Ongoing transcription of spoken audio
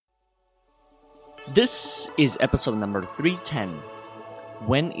This is episode number 310.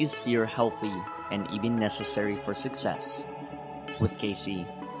 When is fear healthy and even necessary for success? With Casey,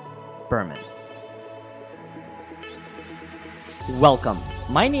 Berman. Welcome.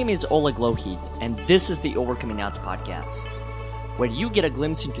 My name is Oleg Casey, and this is the Overcoming Odds podcast, where you get a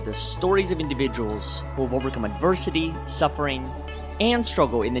glimpse into the stories of individuals who have overcome adversity, suffering, and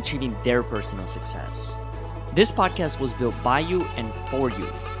struggle in achieving their personal success. This podcast was built by you and for you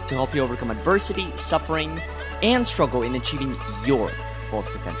to help you overcome adversity, suffering, and struggle in achieving your full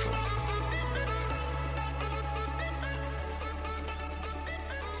potential.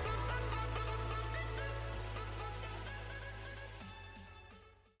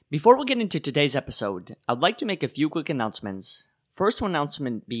 Before we get into today's episode, I'd like to make a few quick announcements. First one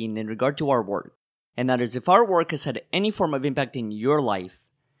announcement being in regard to our work, and that is if our work has had any form of impact in your life,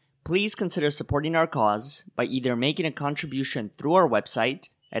 please consider supporting our cause by either making a contribution through our website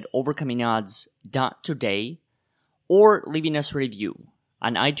at overcomingodds.today or leaving us a review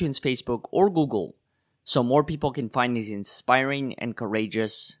on iTunes, Facebook, or Google so more people can find these inspiring and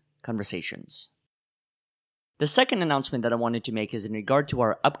courageous conversations. The second announcement that I wanted to make is in regard to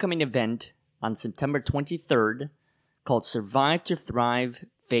our upcoming event on September 23rd called Survive to Thrive,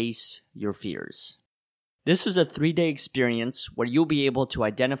 Face Your Fears. This is a 3-day experience where you'll be able to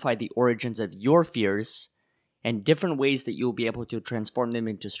identify the origins of your fears and different ways that you'll be able to transform them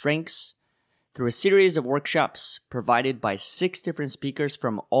into strengths through a series of workshops provided by 6 different speakers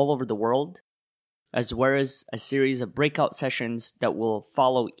from all over the world, as well as a series of breakout sessions that will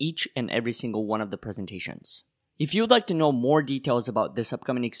follow each and every single one of the presentations. If you'd like to know more details about this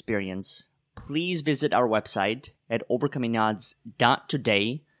upcoming experience, please visit our website at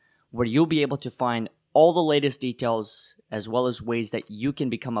overcomingodds.today, where you'll be able to find all the latest details as well as ways that you can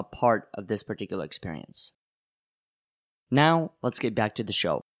become a part of this particular experience. Now, let's get back to the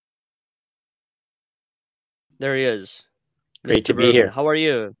show. There he is. Great to be Berman. here. How are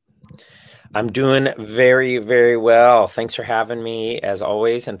you? I'm doing very, very well. Thanks for having me as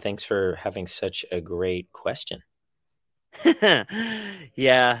always, and thanks for having such a great question.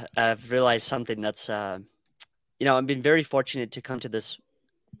 Yeah, I've realized something that's, I've been very fortunate to come to this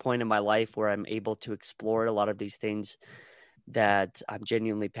point in my life where I'm able to explore a lot of these things that I'm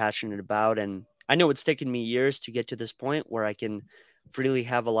genuinely passionate about. And I know it's taken me years to get to this point where I can freely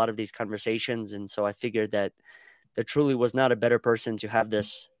have a lot of these conversations. And so I figured that there truly was not a better person to have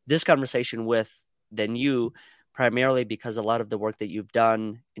this conversation with than you, primarily because a lot of the work that you've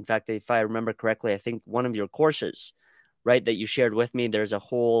done, in fact, if I remember correctly, I think one of your courses, right, that you shared with me, there's a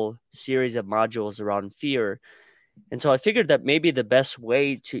whole series of modules around fear. And so I figured that maybe the best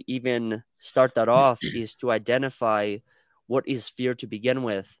way to even start that off is to identify what is fear to begin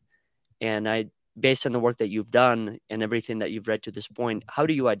with. And based on the work that you've done and everything that you've read to this point, how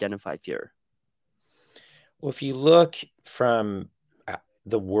do you identify fear? Well, if you look from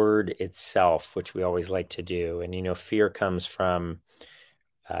the word itself, which we always like to do, and fear comes from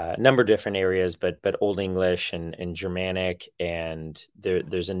a number of different areas, but Old English and Germanic, and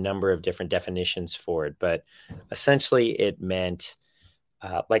there's a number of different definitions for it. But essentially, it meant,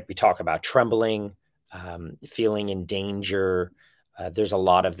 like we talk about, trembling, feeling in danger. There's a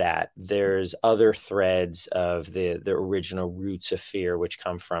lot of that. There's other threads of the original roots of fear, which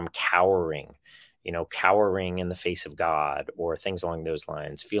come from cowering, cowering in the face of God, or things along those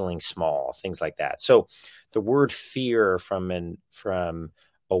lines, feeling small, things like that. So the word fear from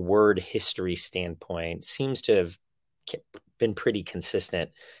a word history standpoint seems to have been pretty consistent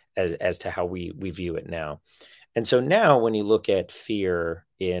as to how we view it now. And so now when you look at fear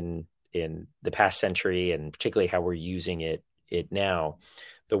in the past century, and particularly how we're using it now,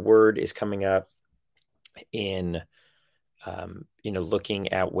 the word is coming up in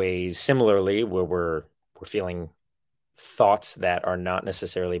looking at ways similarly where we're feeling thoughts that are not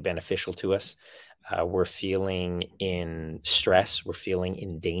necessarily beneficial to us. We're feeling in stress. We're feeling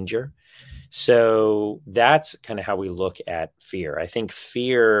in danger. So that's kind of how we look at fear. I think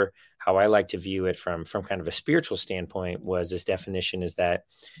fear, how I like to view it from kind of a spiritual standpoint, was this definition is that,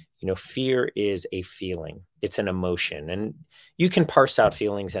 fear is a feeling. It's an emotion. And you can parse out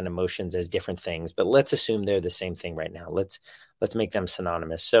feelings and emotions as different things, but let's assume they're the same thing right now. Let's make them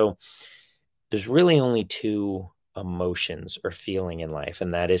synonymous. So there's really only 2 emotions or feeling in life,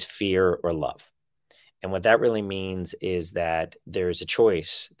 and that is fear or love. And what that really means is that there's a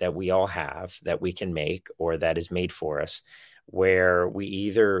choice that we all have that we can make, or that is made for us, where we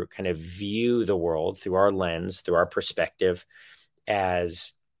either kind of view the world through our lens, through our perspective,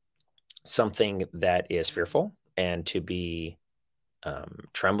 as something that is fearful and to be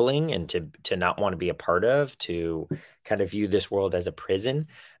trembling and to not want to be a part of, to kind of view this world as a prison.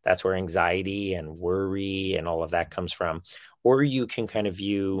 That's where anxiety and worry and all of that comes from. Or you can kind of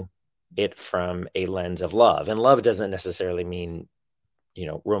view it from a lens of love. And love doesn't necessarily mean,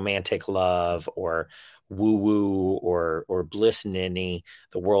 romantic love or woo woo or bliss ninny.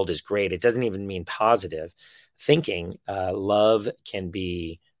 The world is great. It doesn't even mean positive thinking. Love can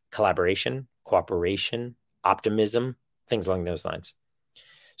be collaboration, cooperation, optimism, things along those lines.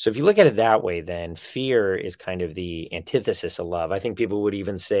 So if you look at it that way, then fear is kind of the antithesis of love. I think people would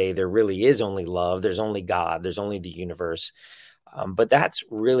even say there really is only love. There's only God. There's only the universe. But that's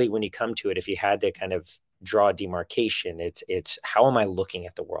really, when you come to it, if you had to kind of draw a demarcation, it's how am I looking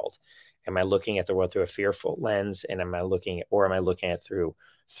at the world? Am I looking at the world through a fearful lens, and am I looking at it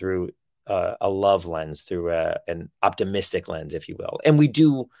through a love lens, through an optimistic lens, if you will? And we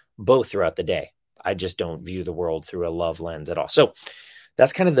do both throughout the day. I just don't view the world through a love lens at all. So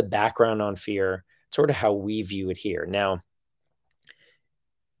that's kind of the background on fear, sort of how we view it here. Now,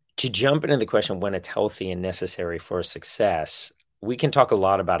 to jump into the question when it's healthy and necessary for success, we can talk a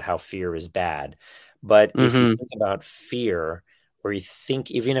lot about how fear is bad. But if you think about fear, or you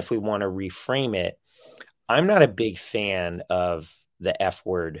think, even if we want to reframe it, I'm not a big fan of the F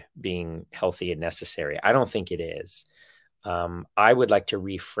word being healthy and necessary. I don't think it is. I would like to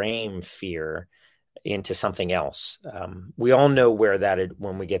reframe fear into something else. We all know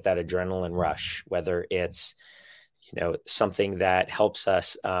when we get that adrenaline rush, whether it's, something that helps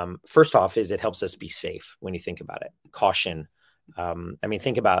us, first off, is it helps us be safe when you think about it. Caution.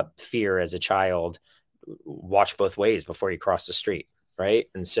 Think about fear as a child. Watch both ways before you cross the street, right?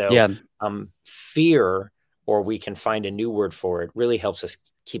 And so fear, or we can find a new word for it, really helps us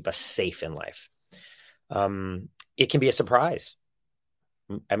keep us safe in life. It can be a surprise.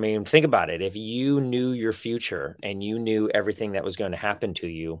 Think about it. If you knew your future and you knew everything that was going to happen to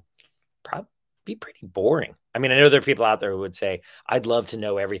you, probably be pretty boring. I know there are people out there who would say, I'd love to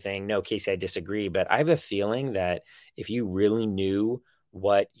know everything. No, Casey, I disagree. But I have a feeling that if you really knew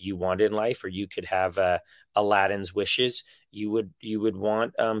what you wanted in life, or you could have Aladdin's wishes, you would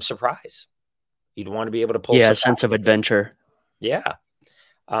want surprise. You'd want to be able to pull a sense of adventure. Yeah.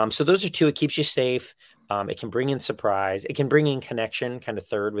 So those are two. It keeps you safe. It can bring in surprise. It can bring in connection, kind of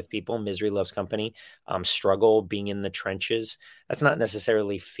third, with people. Misery loves company. Struggle, being in the trenches. That's not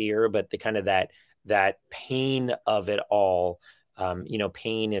necessarily fear, but the kind of that pain of it all.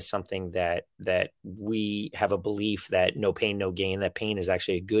 Pain is something that we have a belief that no pain, no gain, that pain is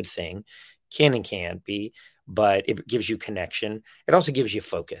actually a good thing. Can and can't be, but it gives you connection. It also gives you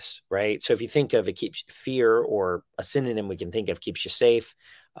focus, right? So if you think of it, keeps fear, or a synonym we can think of, keeps you safe.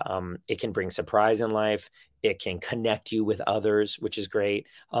 It can bring surprise in life. It can connect you with others, which is great.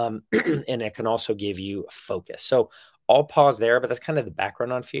 And it can also give you focus. So I'll pause there, but that's kind of the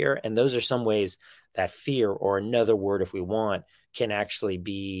background on fear. And those are some ways that fear, or another word if we want, can actually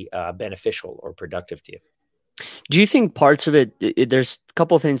be beneficial or productive to you. Do you think parts of it, there's a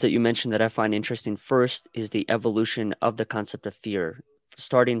couple of things that you mentioned that I find interesting. First is the evolution of the concept of fear,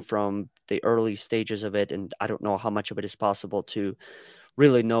 starting from the early stages of it. And I don't know how much of it is possible to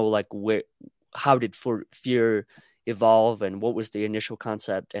really know, how did fear evolve, and what was the initial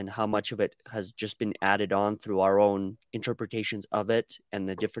concept, and how much of it has just been added on through our own interpretations of it and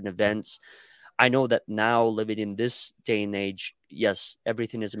the different events. I know that now, living in this day and age, yes,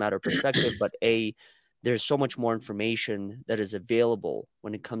 everything is a matter of perspective, but there's so much more information that is available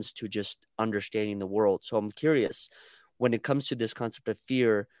when it comes to just understanding the world. So I'm curious, when it comes to this concept of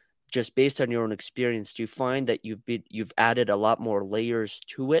fear, just based on your own experience, do you find that you've added a lot more layers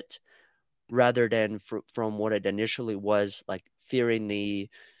to it, rather than from what it initially was, like fearing the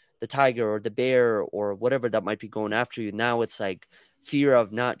tiger or the bear or whatever that might be going after you? Now it's like fear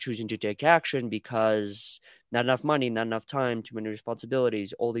of not choosing to take action because not enough money, not enough time, too many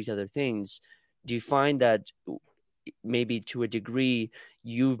responsibilities, all these other things. Do you find that maybe to a degree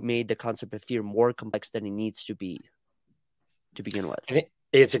you've made the concept of fear more complex than it needs to be to begin with? I think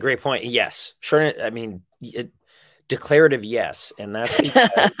it's a great point. Yes. Sure. Declarative yes. And that's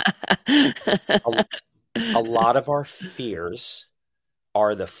because a lot of our fears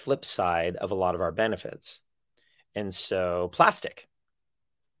are the flip side of a lot of our benefits. And so plastic.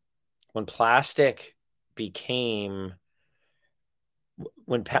 When plastic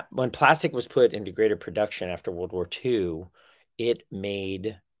was put into greater production after World War II, it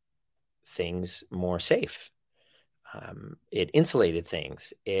made things more safe. It insulated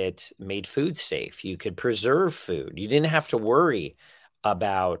things. It made food safe. You could preserve food. You didn't have to worry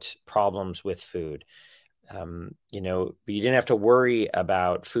about problems with food. You didn't have to worry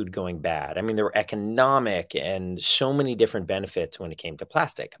about food going bad. I mean, there were economic and so many different benefits when it came to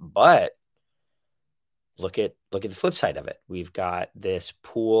plastic. But look at the flip side of it. We've got this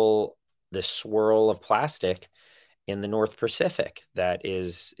pool, this swirl of plastic in the North Pacific that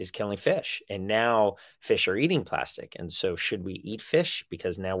is killing fish. And now fish are eating plastic. And so should we eat fish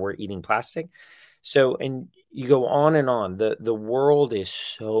because now we're eating plastic? So, and you go on and on. The world is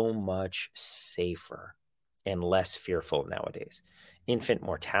so much safer and less fearful nowadays. Infant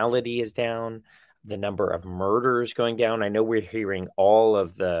mortality is down, the number of murders going down. I know we're hearing all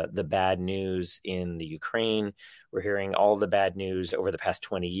of the bad news in the Ukraine. We're hearing all the bad news over the past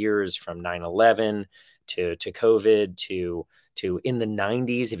 20 years, from 9/11 to COVID to in the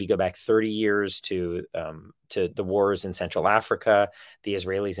 90s. If you go back 30 years to the wars in Central Africa, the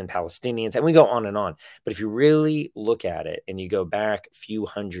Israelis and Palestinians, and we go on and on. But if you really look at it and you go back a few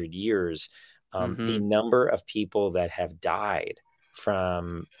hundred years, the number of people that have died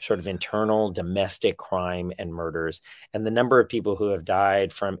from sort of internal domestic crime and murders, and the number of people who have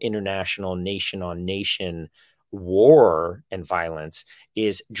died from international nation on nation war and violence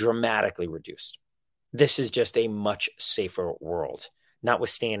is dramatically reduced. This is just a much safer world,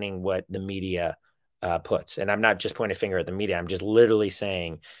 notwithstanding what the media puts. And I'm not just pointing a finger at the media. I'm just literally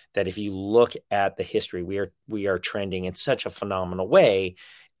saying that if you look at the history, we are trending in such a phenomenal way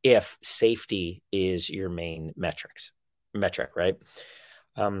if safety is your main metric, right?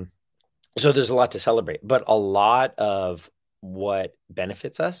 So there's a lot to celebrate, but a lot of what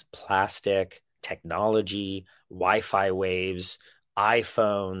benefits us, plastic, technology, Wi-Fi waves,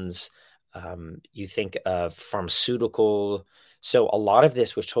 iPhones, you think of pharmaceutical. So a lot of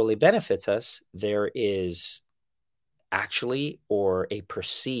this, which totally benefits us, there is actually or a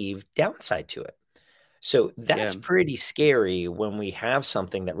perceived downside to it. So that's pretty scary when we have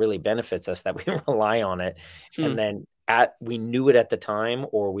something that really benefits us, that we rely on it, and then we knew it at the time,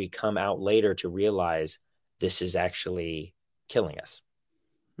 or we come out later to realize this is actually killing us.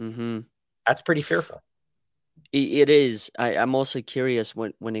 That's pretty fearful. It is. I'm also curious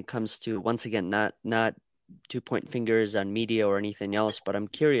when it comes to, once again, not to point fingers on media or anything else, but I'm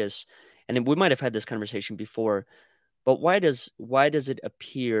curious, and we might have had this conversation before, but why does it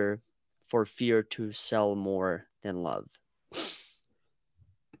appear for fear to sell more than love?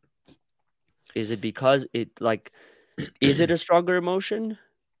 Is it because is it a stronger emotion?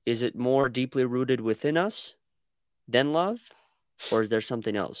 Is it more deeply rooted within us than love? Or is there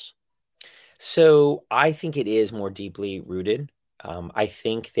something else? So I think it is more deeply rooted. I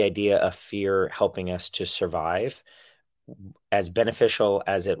think the idea of fear helping us to survive, as beneficial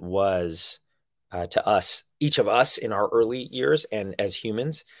as it was to us, each of us in our early years and as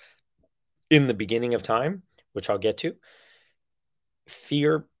humans in the beginning of time, which I'll get to,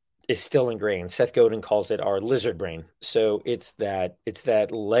 fear is still ingrained. Seth Godin calls it our lizard brain. So it's that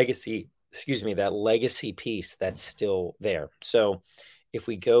legacy, that legacy piece that's still there. So if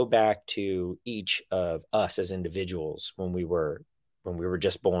we go back to each of us as individuals when we were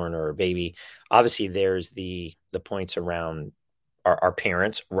just born or a baby, obviously there's the points around our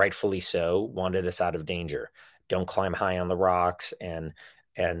parents, rightfully so, wanted us out of danger. Don't climb high on the rocks and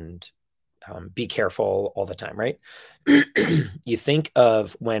be careful all the time, right? You think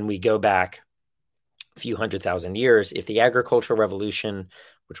of when we go back a few 100,000 years, if the agricultural revolution,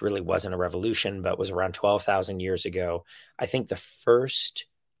 which really wasn't a revolution, but was around 12,000 years ago, I think the first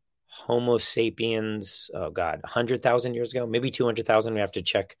Homo sapiens, 100,000 years ago, maybe 200,000, we have to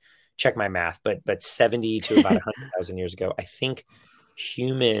check my math, but 70 to about 100,000 years ago, I think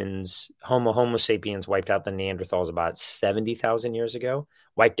humans, Homo sapiens wiped out the Neanderthals about 70,000 years ago.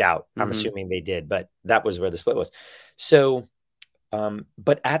 Wiped out. I'm assuming they did, but that was where the split was. So,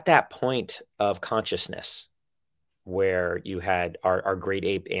 but at that point of consciousness, where you had our great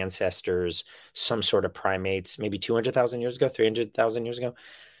ape ancestors, some sort of primates, maybe 200,000 years ago, 300,000 years ago,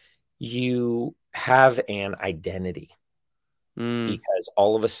 you have an identity. Because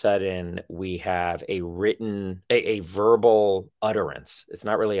all of a sudden we have a written, a verbal utterance. It's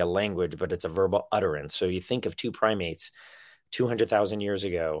not really a language, but it's a verbal utterance. So you think of two primates 200,000 years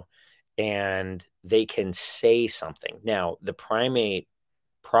ago, and they can say something. Now, the primate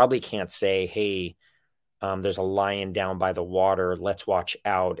probably can't say, hey, there's a lion down by the water, let's watch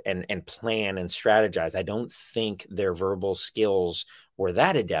out and plan and strategize. I don't think their verbal skills were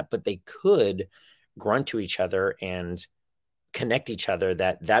that adept, but they could grunt to each other and connect each other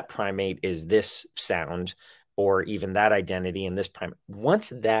that primate is this sound, or even that identity in this primate.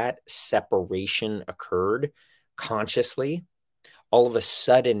 Once that separation occurred consciously, all of a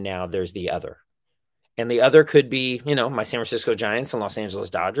sudden now there's the other. And the other could be, my San Francisco Giants and Los Angeles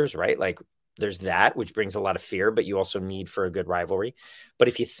Dodgers, right? Like there's that, which brings a lot of fear, but you also need for a good rivalry. But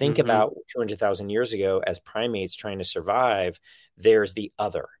if you think Mm-hmm. about 200,000 years ago as primates trying to survive, there's the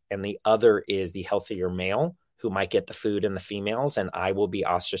other. And the other is the healthier male who might get the food and the females, and I will be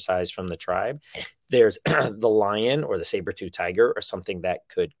ostracized from the tribe. There's the lion or the saber-toothed tiger or something that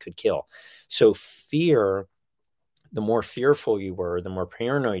could kill. So fear, the more fearful you were, the more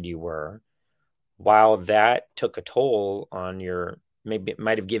paranoid you were, while that took a toll on your, maybe it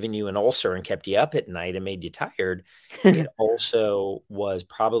might have given you an ulcer and kept you up at night and made you tired, it also was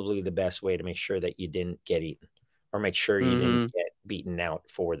probably the best way to make sure that you didn't get eaten or make sure you didn't Mm-hmm. get beaten out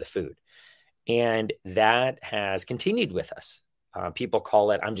for the food. And that has continued with us. People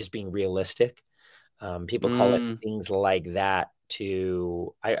call it, I'm just being realistic. People call it Mm. things like that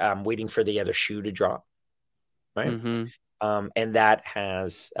I'm waiting for the other shoe to drop, right? Mm-hmm. And that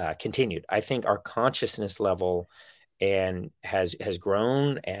has continued. I think our consciousness level and has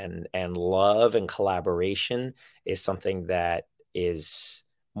grown, and love and collaboration is something that is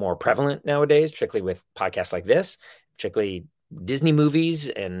more prevalent nowadays, particularly with podcasts like this, particularly Disney movies.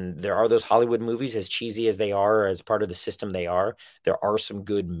 And there are those Hollywood movies, as cheesy as they are, as part of the system they are, there are some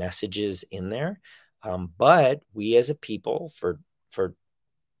good messages in there. But we as a people for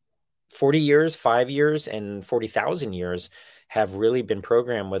 40 years, 5 years, and 40,000 years have really been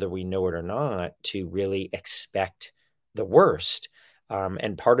programmed, whether we know it or not, to really expect the worst.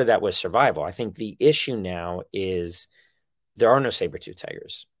 And part of that was survival. I think the issue now is there are no saber-tooth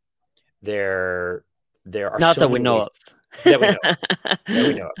tigers. There are Not so that we many know ways of. that we know that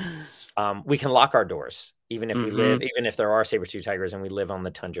we know of. We can lock our doors, even if Mm-hmm. even if there are saber-tooth tigers and we live on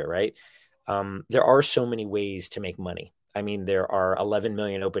the tundra, right? There are so many ways to make money. I mean, there are 11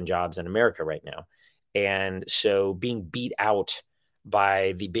 million open jobs in America right now. And so being beat out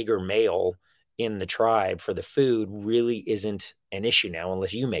by the bigger male in the tribe for the food really isn't an issue now,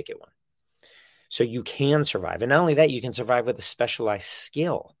 unless you make it one. So you can survive. And not only that, you can survive with a specialized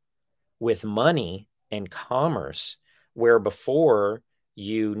skill, with money and commerce, where before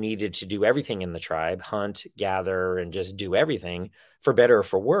you needed to do everything in the tribe, hunt, gather, and just do everything, for better or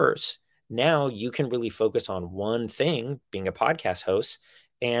for worse. Now you can really focus on one thing, being a podcast host,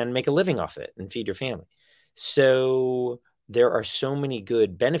 and make a living off it and feed your family. So there are so many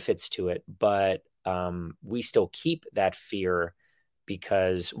good benefits to it, but we still keep that fear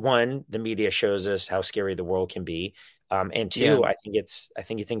because, one, the media shows us how scary the world can be, and Yeah. two, I think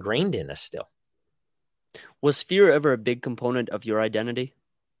it's ingrained in us still. Was fear ever a big component of your identity?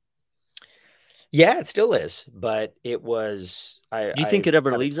 Yeah, it still is, but it was. Do you think it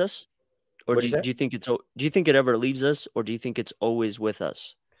ever Have leaves us? Or what do you say? do you think do you think it ever leaves us, or do you think it's always with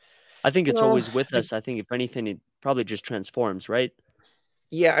us? I think it's Well, always with us. I think if anything, it probably just transforms, right?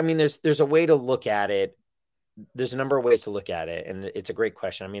 yeah, I mean, there's a way to look at it. There's a number of ways to look at it, and it's a great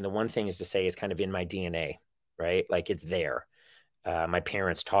question. I mean, the one thing is to say it's kind of in my DNA, right? Like it's there. My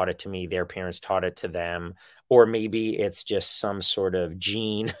parents taught it to me, their parents taught it to them, or maybe it's just some sort of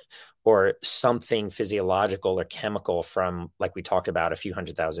gene or something physiological or chemical from, like we talked about, a few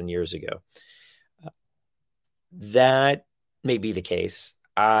 100,000 years ago. That may be the case.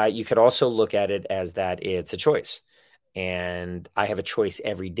 You could also look at it as that it's a choice. And I have a choice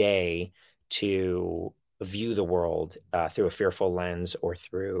every day to view the world through a fearful lens or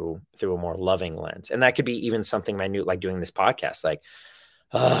through a more loving lens. And that could be even something minute, like doing this podcast. Like,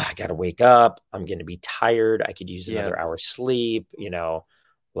 I got to wake up. I'm going to be tired. I could use Yeah. another hour's sleep.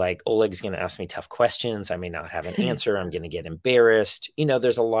 Like Oleg's going to ask me tough questions. I may not have an answer. I'm going to get embarrassed.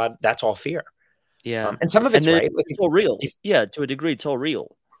 There's a lot. That's all fear. Yeah. And some of And it's then right. Like, it's all real. if, Yeah, to a degree, it's all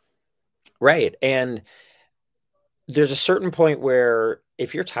real. right. And there's a certain point where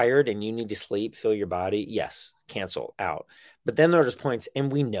if you're tired and you need to sleep, fill your body, yes, cancel out. But then there's points,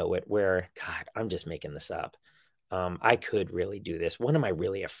 and we know it, where, God, I'm just making this up. I could really do this. What am I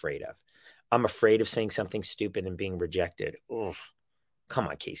really afraid of? I'm afraid of saying something stupid and being rejected. Oof. Come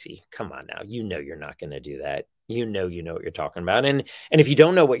on, Casey. Come on now. You're not going to do that. You know what you're talking about. And if you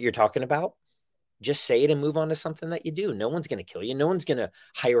don't know what you're talking about, just say it and move on to something that you do. No one's going to kill you. No one's going to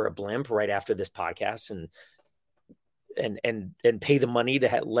hire a blimp right after this podcast and pay the money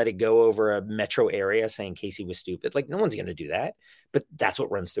to let it go over a metro area saying Casey was stupid. Like, no one's going to do that, but that's what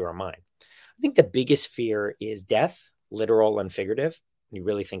runs through our mind. I think the biggest fear is death, literal and figurative, when you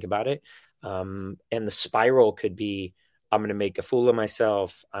really think about it. And the spiral could be, I'm going to make a fool of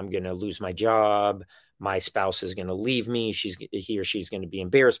myself. I'm going to lose my job. My spouse is going to leave me. He or she's going to be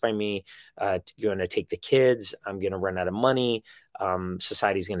embarrassed by me. Going to take the kids. I'm going to run out of money.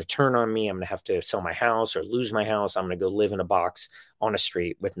 Society's going to turn on me. I'm going to have to sell my house or lose my house. I'm going to go live in a box on a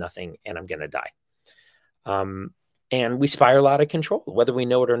street with nothing, and I'm going to die. And we spiral out of control, whether we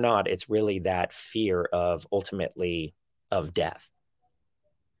know it or not. It's really that fear of ultimately of death.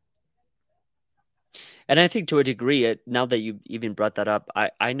 And I think to a degree, now that you even brought that up,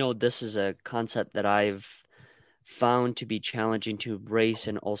 I know this is a concept that I've found to be challenging to embrace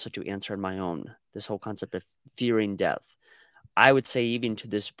and also to answer on my own. This whole concept of fearing death. I would say even to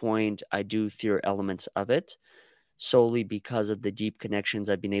this point, I do fear elements of it solely because of the deep connections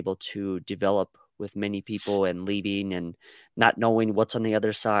I've been able to develop with many people and leaving and not knowing what's on the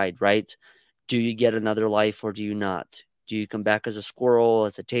other side, right? Do you get another life or do you not? Do you come back as a squirrel,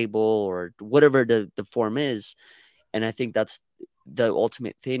 as a table, or whatever the form is? And I think that's the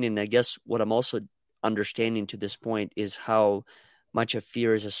ultimate thing. And I guess what I'm also understanding to this point is how much of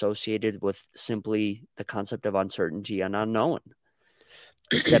fear is associated with simply the concept of uncertainty and unknown.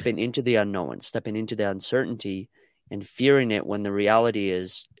 Stepping into the unknown, stepping into the uncertainty and fearing it when the reality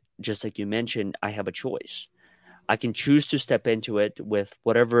is, just like you mentioned, I have a choice. I can choose to step into it with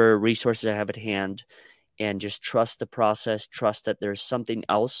whatever resources I have at hand and just trust the process, trust that there's something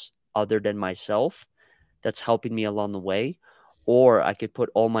else other than myself that's helping me along the way. Or I could put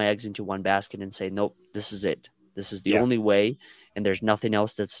all my eggs into one basket and say, nope, this is it. This is the Yeah. only way. And there's nothing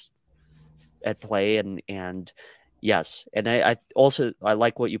else that's at play. And yes. And I also, I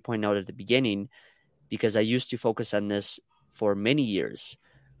like what you point out at the beginning, because I used to focus on this for many years.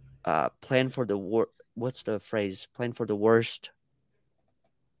 Plan for the what's the phrase? Plan for the worst,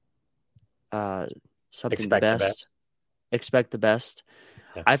 uh, something the Expect the best, best. expect the best.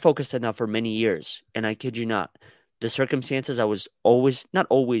 Yeah. I focused on that for many years, and I kid you not, the circumstances I was always, not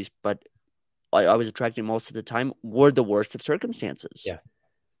always, but I was attracted most of the time were the worst of circumstances, Yeah.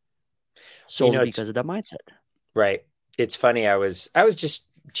 solely It's because of that mindset. right. It's funny. I was just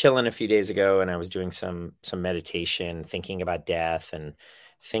chilling a few days ago, and I was doing some meditation, thinking about death and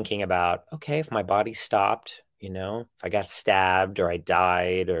thinking about, okay, if my body stopped, if I got stabbed or I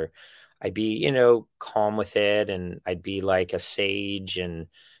died, or I'd be, calm with it, and I'd be like a sage, and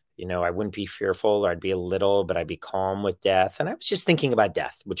I wouldn't be fearful, or I'd be a little, but I'd be calm with death. And I was just thinking about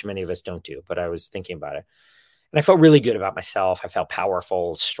death, which many of us don't do, but I was thinking about it. And I felt really good about myself. I felt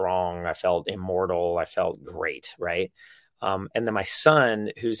powerful, strong. I felt immortal. I felt great. Right. And then my son,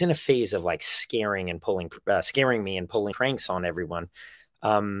 who's in a phase of like scaring me and pulling pranks on everyone,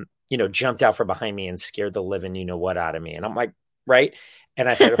 jumped out from behind me and scared the living, what out of me. And I'm like, right. And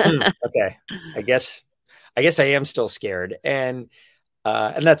I said, okay, I guess, I am still scared. And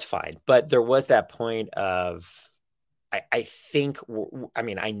that's fine. But there was that point of, I think, I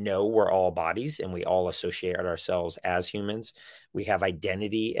mean, I know we're all bodies and we all associate ourselves as humans. We have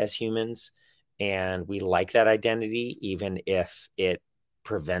identity as humans, and we like that identity, even if it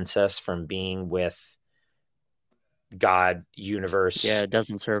prevents us from being with God, Yeah, universe, it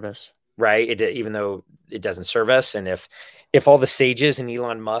doesn't serve us. right? Even though it doesn't serve us. And if all the sages and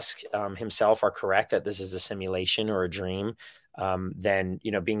Elon Musk himself are correct that this is a simulation or a dream, then,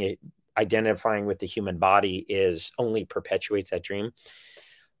 identifying with the human body is only perpetuates that dream.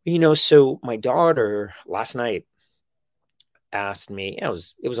 So my daughter last night asked me, it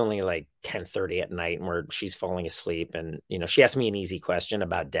was only like 10:30 at night, and where she's falling asleep, and she asked me an easy question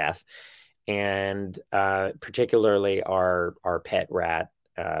about death, and particularly our pet rat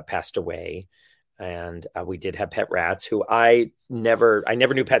passed away. And we did have pet rats who I never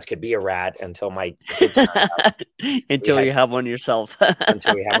knew pets could be a rat until my kids found out. We Until had you have one yourself.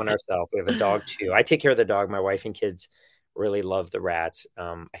 until we have one ourselves. We have a dog too. I take care of the dog. My wife and kids really love the rats.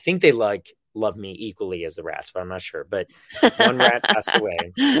 I think they love me equally as the rats, but I'm not sure. But one rat passed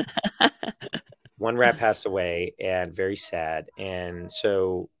away. One rat passed away, and very sad. And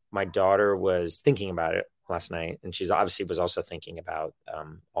so my daughter was thinking about it last night, and she's obviously was also thinking about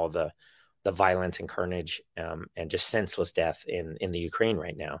all the violence and carnage and just senseless death in the Ukraine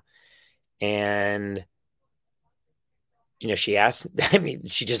right now. And she asked, I mean,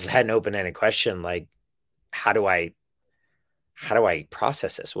 she just had an open-ended question like, how do I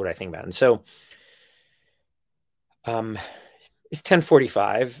process this? What do I think about it? And so it's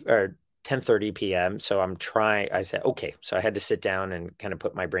 10:45 or 10:30 p.m. So I said, okay. So I had to sit down and kind of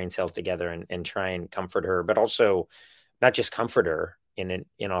put my brain cells together and try and comfort her, but also not just comfort her in an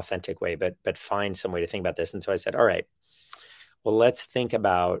inauthentic way, but find some way to think about this. And so I said, all right, well, let's think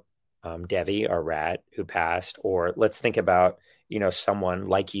about Devi, our rat who passed, or let's think about, someone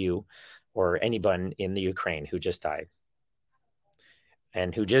like you or anyone in the Ukraine who just died,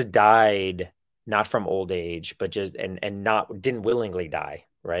 and who just died not from old age, but just and not didn't willingly die,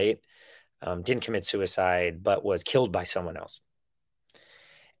 right? Didn't commit suicide, but was killed by someone else.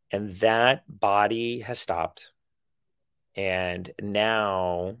 And that body has stopped. And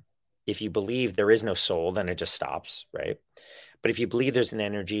now if you believe there is no soul, then it just stops, right? But if you believe there's an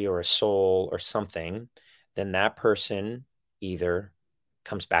energy or a soul or something, then that person either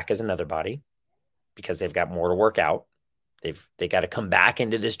comes back as another body because they've got more to work out. They got to come back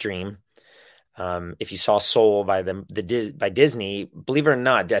into this dream. If you saw Soul by by Disney, believe it or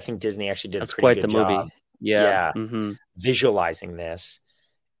not, I think Disney actually did a That's pretty quite the good job. movie. Yeah. Yeah, Mm-hmm. visualizing this,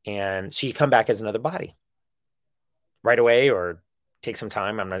 and so you come back as another body right away, or take some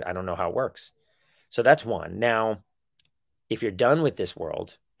time. I don't know how it works. So that's one. Now, if you're done with this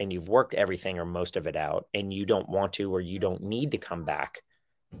world and you've worked everything or most of it out, and you don't want to, or you don't need to come back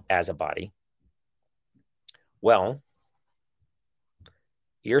as a body, well,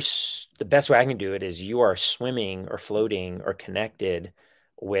 you're the best way I can do it is you are swimming or floating or connected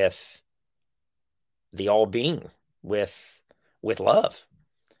with the all being, with love.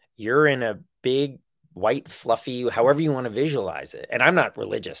 You're in a big white fluffy, however you want to visualize it. And I'm not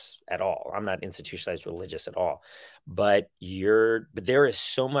religious at all. I'm not institutionalized religious at all. But there is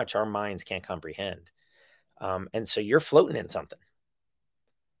so much our minds can't comprehend. And so you're floating in something.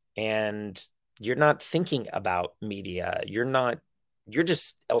 And you're not thinking about media. You're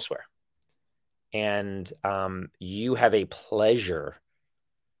just elsewhere. And you have a pleasure.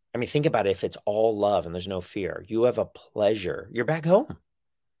 I mean, think about it. If it's all love and there's no fear, you have a pleasure. You're back home.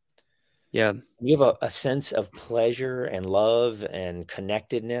 Yeah. You have a sense of pleasure and love and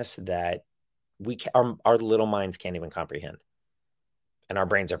connectedness that our little minds can't even comprehend. And our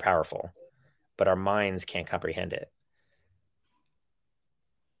brains are powerful, but our minds can't comprehend it.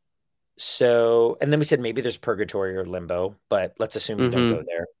 So, and then we said maybe there's purgatory or limbo, but let's assume you don't Mm-hmm. go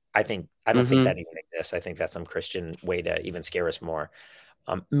there. I don't think Mm-hmm. that even exists. I think that's some Christian way to even scare us more.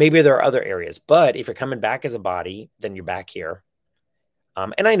 Maybe there are other areas, but if you're coming back as a body, then you're back here.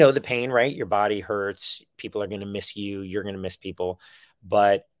 And I know the pain, right? Your body hurts. People are going to miss you. You're going to miss people.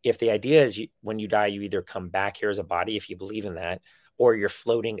 But if the idea is when you die, you either come back here as a body, if you believe in that, or you're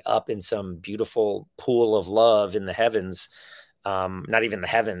floating up in some beautiful pool of love in the heavens, not even the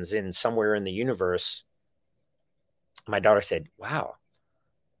heavens, in somewhere in the universe. My daughter said, wow,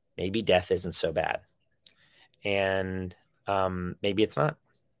 maybe death isn't so bad. And maybe it's not.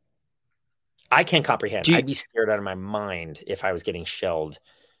 I can't comprehend. Do you, I'd be scared out of my mind if I was getting shelled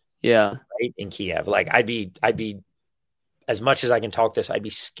yeah. right in Kiev. Like I'd be as much as I can talk this, I'd be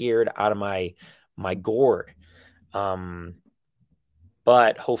scared out of my gourd. Um,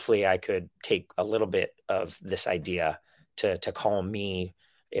 but hopefully I could take a little bit of this idea to calm me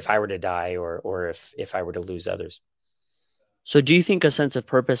if I were to die or if I were to lose others. So do you think a sense of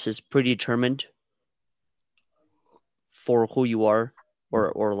purpose is predetermined for who you are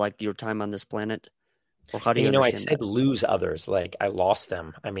or like your time on this planet? Or how do And you I understand said that? lose others, like I lost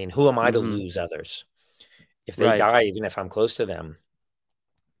them. I mean, who am I to Mm-hmm. lose others? If they Right. die, even if I'm close to them,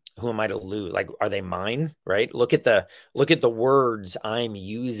 who am I to lose? Like, are they mine? Right? Look at the words I'm Oh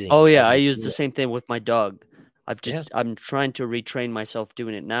using yeah, as I I use do the it. same thing with my dog. Yeah, I'm trying to retrain myself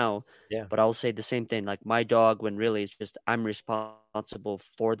doing it now, yeah, but I'll say the same thing like my dog when really it's just I'm responsible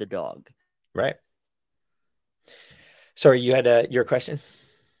for the dog. right. Sorry, you had your question.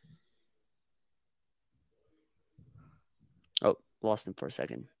 Oh, lost him for a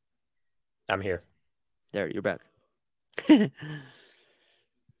second. I'm here. There, you're back.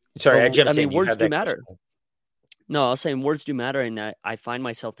 Sorry, I But I jumped in. mean, You words had do that matter. question. No, I was saying words do matter, and I find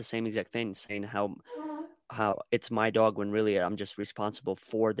myself the same exact thing, saying how it's my dog when really I'm just responsible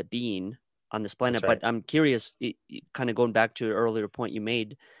for the being on this That's planet. But right. I'm curious, kind of going back to an earlier point you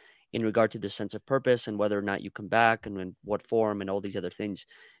made in regard to the sense of purpose and whether or not you come back and in what form and all these other things.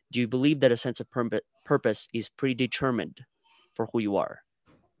 Do you believe that a sense of purpose is predetermined for who you are?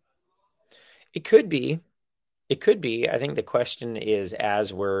 It could be. It could be. I think the question is,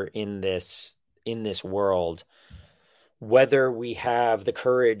 as we're in this world, whether we have the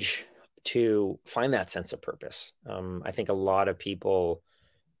courage to find that sense of purpose. I think a lot of people,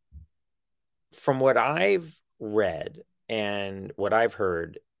 from what I've read and what I've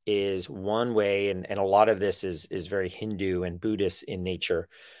heard, is one way, and a lot of this is very Hindu and Buddhist in nature.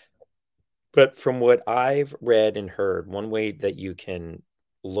 But from what I've read and heard, one way that you can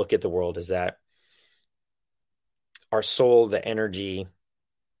look at the world is that our soul, the energy,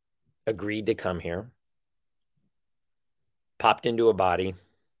 agreed to come here, popped into a body.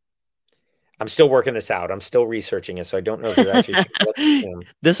 I'm still working this out. I'm still researching it, so I don't know if it's actually true. Let's assume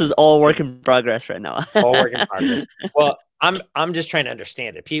This is all work in progress right now. all work in progress. Well, I'm just trying to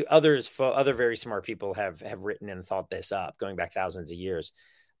understand it. Other very smart people have written and thought this up going back thousands of years,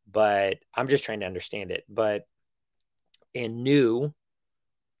 but I'm just trying to understand it. But Anu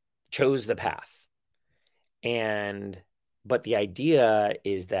chose the path, and but the idea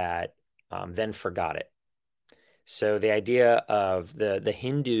is that then forgot it. So the idea of the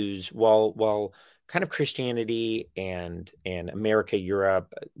Hindus, while kind of Christianity and America,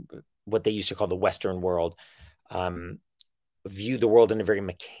 Europe, what they used to call the Western world, view the world in a very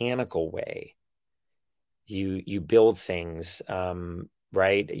mechanical way. You build things,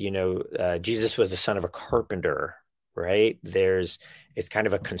 right? Jesus was the son of a carpenter, right? It's kind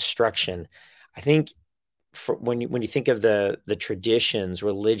of a construction. I think when you think of the traditions,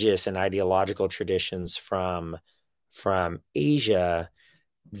 religious and ideological traditions from Asia,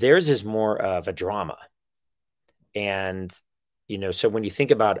 theirs is more of a drama. And so when you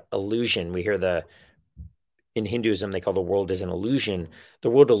think about illusion, we hear in Hinduism, they call the world as an illusion. The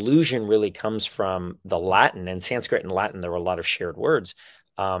word illusion really comes from the Latin, and Sanskrit and Latin, there were a lot of shared words,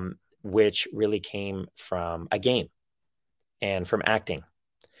 which really came from a game and from acting.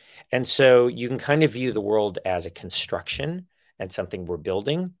 And so you can kind of view the world as a construction and something we're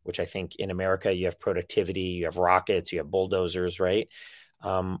building, which I think in America, you have productivity, you have rockets, you have bulldozers, right?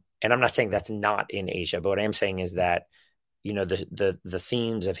 And I'm not saying that's not in Asia, but what I am saying is that, the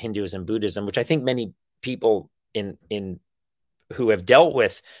themes of Hinduism, Buddhism, which I think many people in who have dealt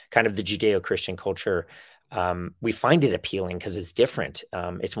with kind of the Judeo-Christian culture, we find it appealing because it's different.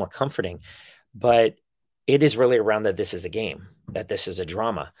 It's more comforting, but it is really around that this is a game, that this is a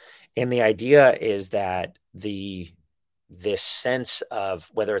drama. And the idea is that this sense of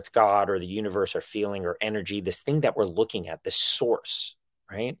whether it's God or the universe or feeling or energy, this thing that we're looking at, this source,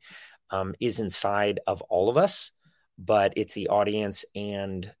 right, is inside of all of us, but it's the audience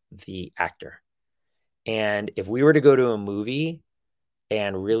and the actor. And if we were to go to a movie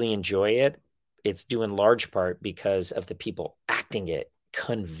and really enjoy it, it's due in large part because of the people acting it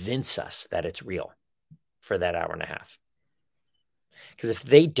convince us that it's real for that hour and a half. Because if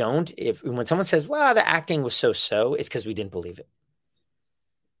they don't, when someone says, well, the acting was so, it's because we didn't believe it.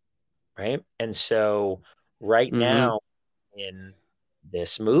 Right. And so right now in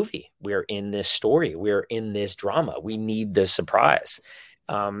this movie, we're in this story, we're in this drama, we need the surprise.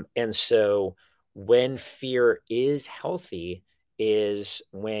 And so when fear is healthy is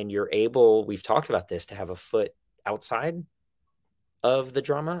when you're able, we've talked about this, to have a foot outside of the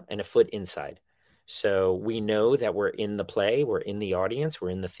drama and a foot inside. So we know that we're in the play, we're in the audience, we're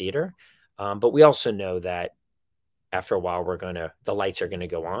in the theater. But we also know that after a while, the lights are going to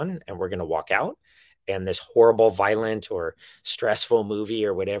go on and we're going to walk out. And this horrible, violent or stressful movie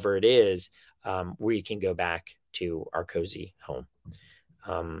or whatever it is, we can go back to our cozy home.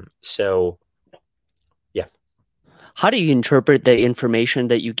 So, yeah. How do you interpret the information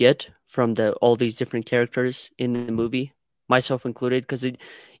that you get from all these different characters in the movie, myself included? Because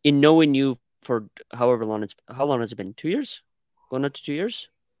in knowing you for however long how long has it been? 2 years? Going up to 2 years,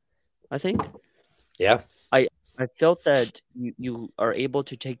 I think. Yeah. I felt that you are able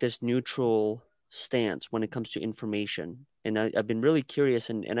to take this neutral stance when it comes to information. And I've been really curious,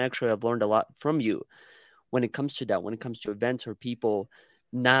 and actually I've learned a lot from you when it comes to that, when it comes to events or people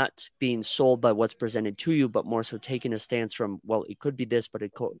not being sold by what's presented to you, but more so taking a stance from, well, it could be this, but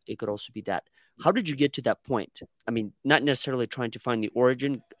it could also be that. How did you get to that point? I mean, not necessarily trying to find the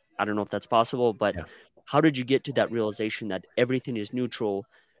origin. I don't know if that's possible, but how did you get to that realization that everything is neutral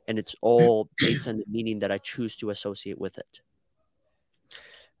and it's all based on the meaning that I choose to associate with it?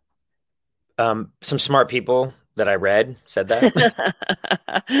 Some smart people that I read said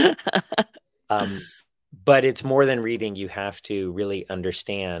that. But it's more than reading. You have to really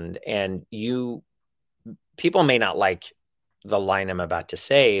understand. And people may not like the line I'm about to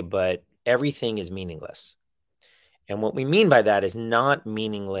say, but everything is meaningless. And what we mean by that is not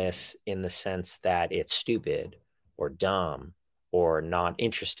meaningless in the sense that it's stupid or dumb or not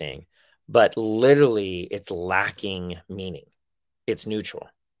interesting, but literally it's lacking meaning. It's neutral.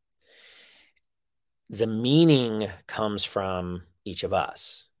 The meaning comes from each of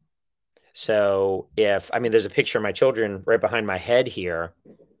us. So there's a picture of my children right behind my head here,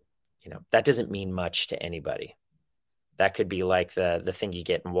 that doesn't mean much to anybody. That could be like the thing you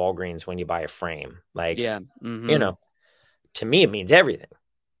get in Walgreens when you buy a frame. Like, to me, it means everything.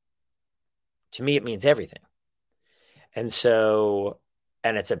 And so,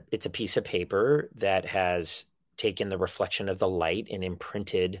 and it's a piece of paper that has taken the reflection of the light and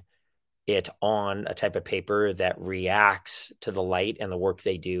imprinted it on a type of paper that reacts to the light and the work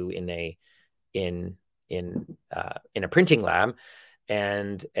they do in a printing lab.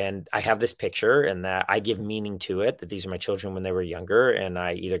 And I have this picture, and that I give meaning to it, that these are my children when they were younger, and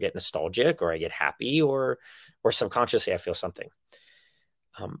I either get nostalgic or I get happy or subconsciously I feel something.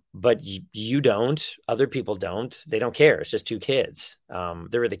 But you don't, other people don't, they don't care. It's just two kids.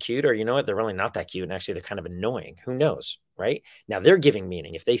 They're either cute or you know what, they're really not that cute. And actually they're kind of annoying. Who knows? Right now they're giving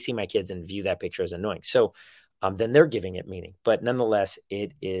meaning. If they see my kids and view that picture as annoying. So then they're giving it meaning, but nonetheless,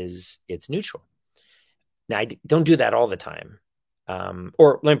 it's neutral. Now I don't do that all the time.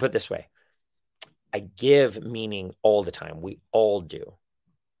 Or let me put it this way. I give meaning all the time. We all do.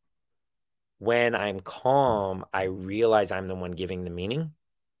 When I'm calm, I realize I'm the one giving the meaning.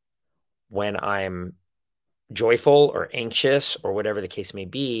 When I'm joyful or anxious or whatever the case may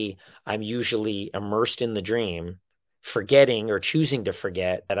be, I'm usually immersed in the dream, forgetting or choosing to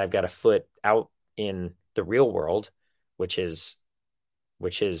forget that I've got a foot out in the real world, which is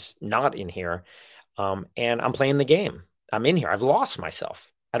not in here. And I'm playing the game. I'm in here. I've lost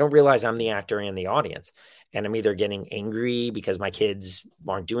myself. I don't realize I'm the actor and the audience. And I'm either getting angry because my kids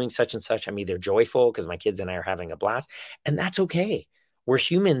aren't doing such and such. I'm either joyful because my kids and I are having a blast. And that's okay. We're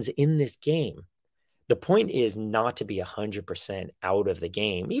humans in this game. The point is not to be 100% out of the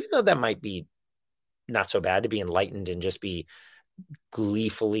game, even though that might be not so bad to be enlightened and just be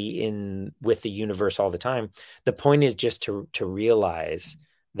gleefully in with the universe all the time. The point is just to realize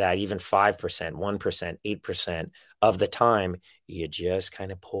that even 5%, 1%, 8% of the time, you just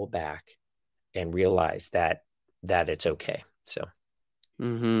kind of pull back and realize that it's okay. So.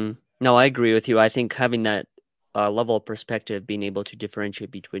 No, I agree with you. I think having that level of perspective, being able to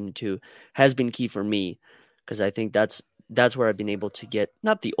differentiate between the two has been key for me, because I think that's where I've been able to get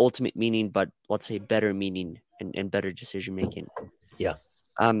not the ultimate meaning, but let's say better meaning and better decision making. Yeah.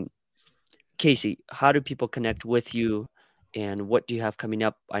 Casey, how do people connect with you and what do you have coming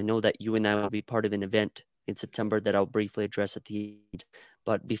up? I know that you and I will be part of an event in September that I'll briefly address at the end.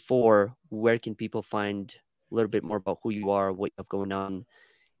 But before, where can people find a little bit more about who you are, what you have going on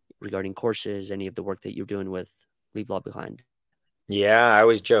regarding courses, any of the work that you're doing with Leave Law Behind? Yeah, I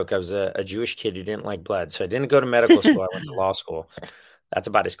always joke. I was a Jewish kid who didn't like blood. So I didn't go to medical school. I went to law school. That's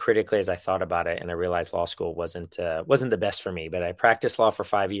about as critically as I thought about it. And I realized law school wasn't the best for me. But I practiced law for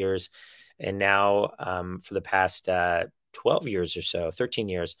 5 years. And now for the past 12 years or so, 13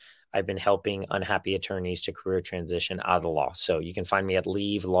 years, I've been helping unhappy attorneys to career transition out of the law. So you can find me at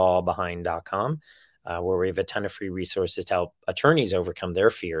leavelawbehind.com, where we have a ton of free resources to help attorneys overcome their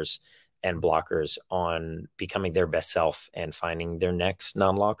fears and blockers on becoming their best self and finding their next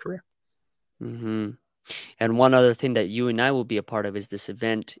non-law career. Mm-hmm. And one other thing that you and I will be a part of is this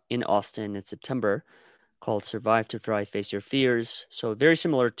event in Austin in September called Survive to Thrive, Face Your Fears. So very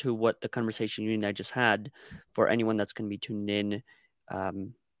similar to what the conversation you and I just had. For anyone that's going to be tuned in,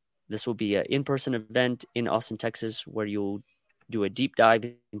 this will be an in-person event in Austin, Texas, where you'll do a deep dive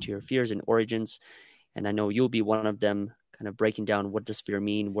into your fears and origins. And I know you'll be one of them, kind of breaking down what does fear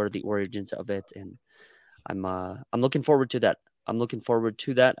mean, what are the origins of it. And I'm looking forward to that. I'm looking forward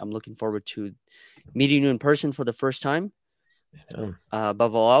to meeting you in person for the first time.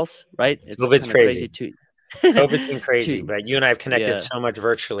 Above all else, right? It's kind of crazy too. COVID's been crazy, but you and I have connected so much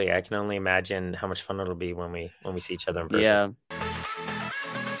virtually. I can only imagine how much fun it'll be when we see each other in person. Yeah.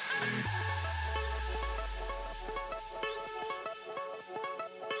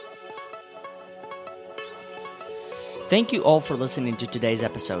 Thank you all for listening to today's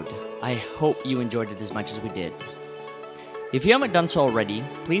episode. I hope you enjoyed it as much as we did. If you haven't done so already,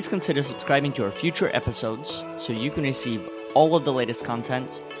 please consider subscribing to our future episodes so you can receive all of the latest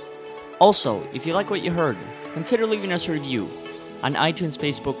content. Also, if you like what you heard, consider leaving us a review on iTunes,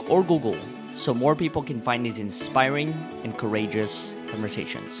 Facebook, or Google so more people can find these inspiring and courageous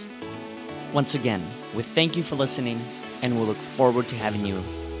conversations. Once again, we thank you for listening, and we'll look forward to having you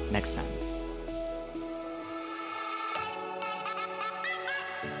next time.